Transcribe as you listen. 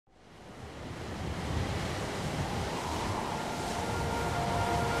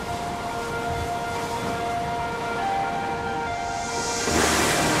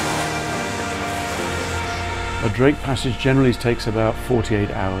Drake Passage generally takes about 48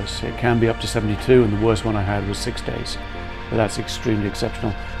 hours. It can be up to 72, and the worst one I had was 6 days. But that's extremely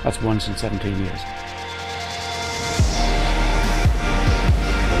exceptional. That's once in 17 years.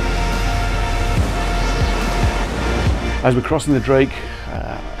 As we're crossing the Drake,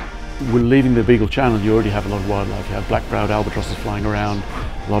 we're leaving the Beagle Channel. You already have a lot of wildlife. You have black-browed albatrosses flying around,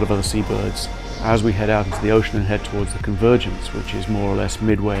 a lot of other seabirds. As we head out into the ocean and head towards the convergence, which is more or less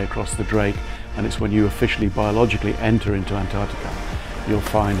midway across the Drake, and it's when you officially biologically enter into Antarctica, you'll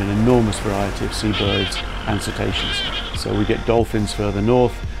find an enormous variety of seabirds and cetaceans. So we get dolphins further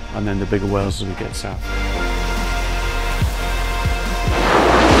north, and then the bigger whales as we get south.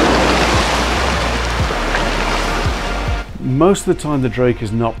 Most of the time the Drake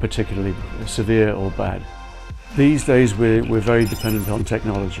is not particularly severe or bad. These days we're very dependent on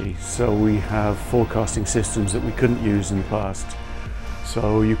technology, so we have forecasting systems that we couldn't use in the past.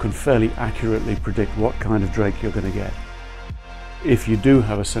 So you can fairly accurately predict what kind of Drake you're going to get. If you do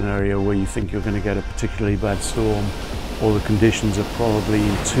have a scenario where you think you're going to get a particularly bad storm, or the conditions are probably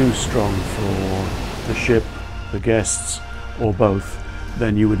too strong for the ship, the guests, or both,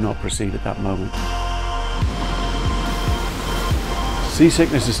 then you would not proceed at that moment.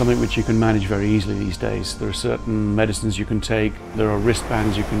 Seasickness is something which you can manage very easily these days. There are certain medicines you can take, there are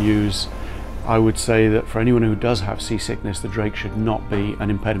wristbands you can use. I would say that for anyone who does have seasickness, the Drake should not be an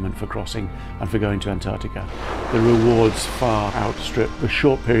impediment for crossing and for going to Antarctica. The rewards far outstrip the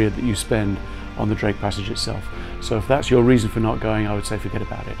short period that you spend on the Drake Passage itself. So if that's your reason for not going, I would say forget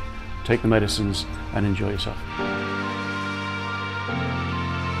about it. Take the medicines and enjoy yourself.